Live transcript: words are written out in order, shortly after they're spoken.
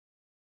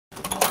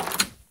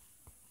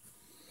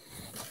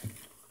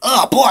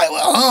Oh boy, we're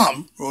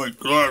home. Right,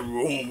 glad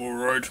we're home,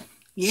 alright.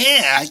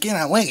 Yeah, I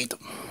cannot wait.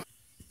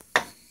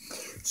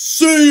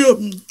 Say,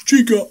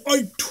 Chica,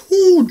 I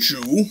told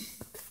you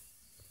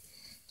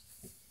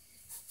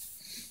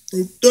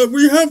that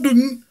we have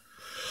to.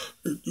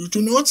 You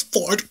do not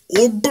fart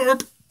or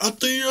burp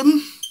at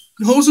the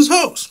host's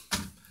house.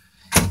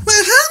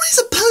 Well, how am I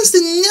supposed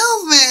to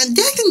know that?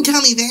 Dad didn't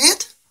tell me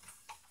that.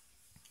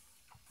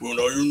 Well,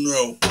 now you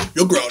know.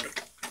 You're grounded.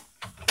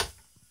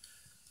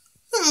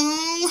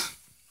 Oh.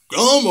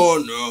 Come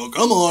on now,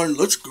 come on,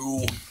 let's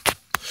go.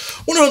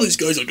 Wonder how these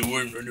guys are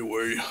doing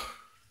anyway.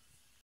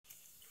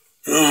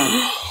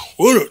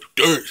 What a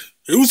day.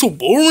 It was so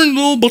boring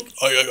though, but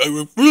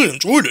I really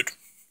enjoyed it.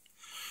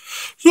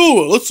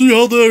 So, let's see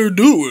how they're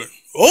doing.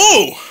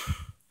 Oh!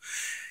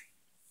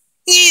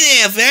 Hey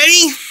there,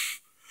 Freddy.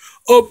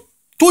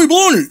 Toy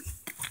Bonnie.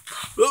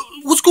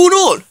 What's going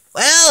on?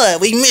 Well,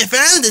 we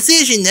found a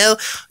decision, though.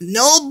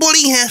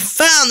 Nobody has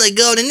found the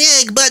golden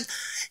egg, but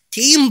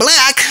Team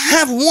Black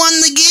have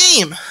won the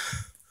game.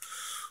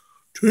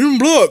 Team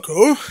Black,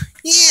 huh?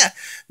 Yeah,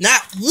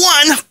 not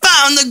one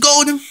found the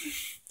golden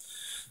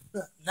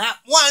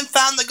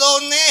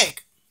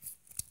egg.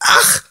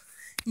 Ugh,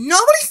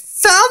 nobody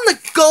found the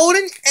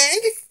golden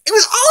egg? It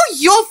was all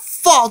your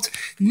fault,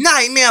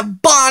 Nightmare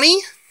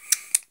Bonnie.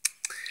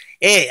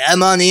 Hey,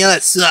 I'm on the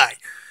other side.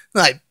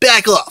 Alright,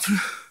 back off.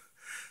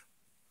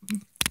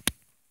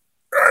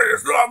 Hey,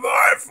 it's not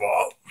my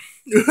fault.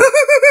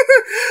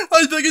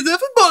 I think it's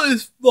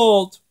everybody's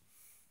fault.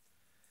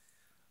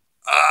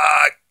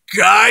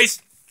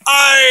 Guys,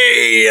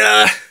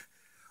 I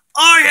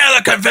have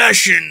a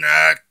confession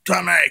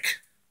to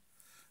make.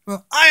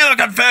 I have a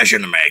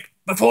confession to make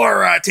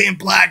before Team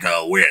Black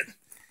win.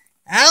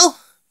 Oh?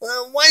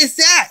 What is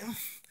that?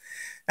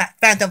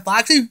 Phantom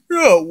Foxy?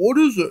 Yeah, what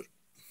is it?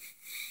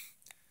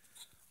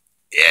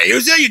 Yeah,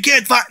 you said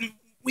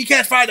we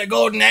can't find a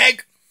golden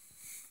egg.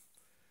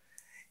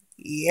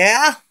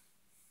 Yeah?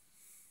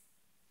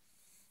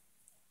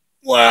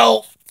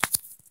 Well,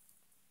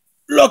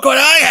 look what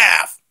I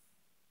have.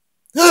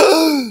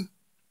 The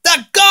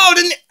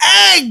golden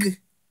egg!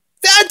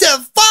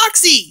 Phantom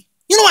Foxy!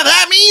 You know what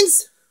that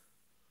means?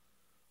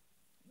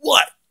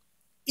 What?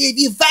 If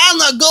you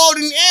found the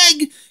golden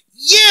egg,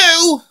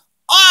 you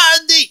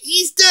are the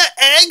Easter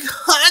egg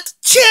hunt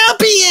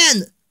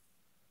champion!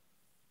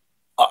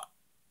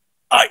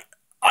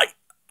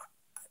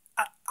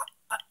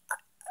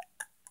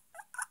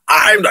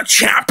 I'm the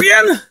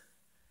champion?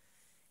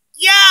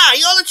 Yeah,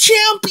 you're the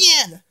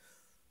champion!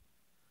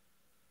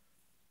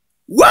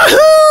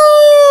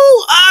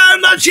 Woohoo!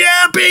 I'm the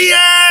champion!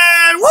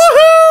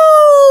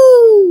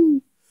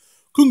 Woohoo!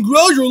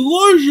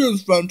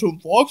 Congratulations, Phantom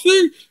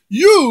Foxy!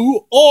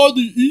 You are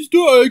the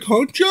Easter egg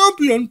hunt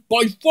champion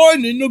by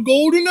finding the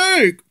golden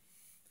egg.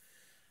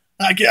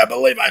 I can't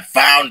believe I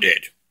found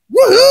it.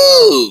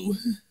 Woohoo!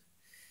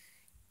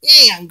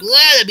 Hey, I'm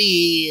glad to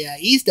be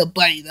Easter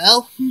Bunny,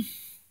 though.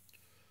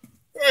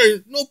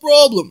 Hey, no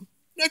problem.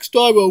 Next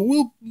time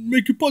we'll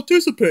make you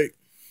participate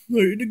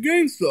in the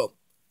game stuff.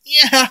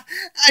 Yeah,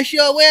 I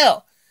sure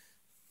will.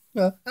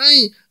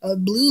 I'm a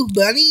blue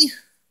bunny.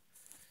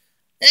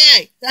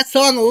 Hey, that's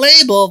on the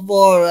label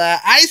for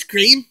ice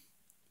cream.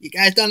 You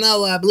guys don't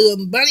know what a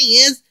blue bunny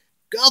is?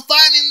 Go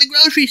find it in the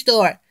grocery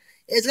store.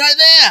 It's right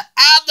there.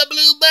 I'm the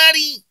blue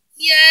bunny.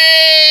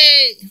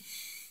 Yay!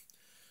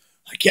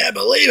 I can't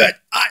believe it.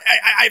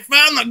 I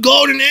found the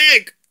golden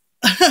egg.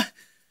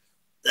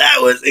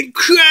 That was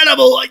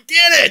incredible. I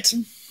did it.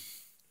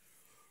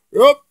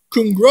 Yep,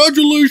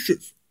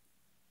 congratulations.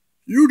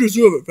 You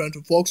deserve it,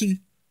 Phantom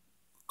Foxy.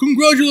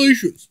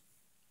 Congratulations.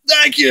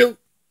 Thank you.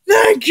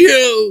 Thank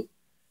you.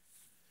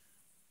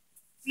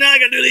 Now I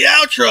gotta do the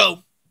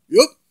outro.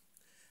 Yep.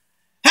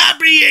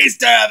 Happy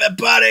Easter,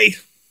 everybody.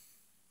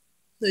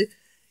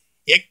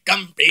 Here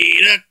comes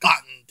Peter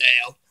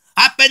Cottontail,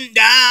 up and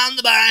down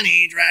the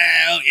bunny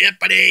trail.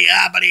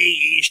 Yippity-yoppity,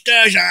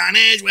 Easter's on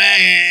his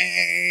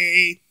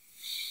way.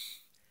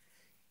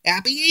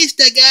 Happy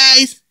Easter,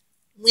 guys.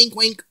 Wink,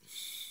 wink.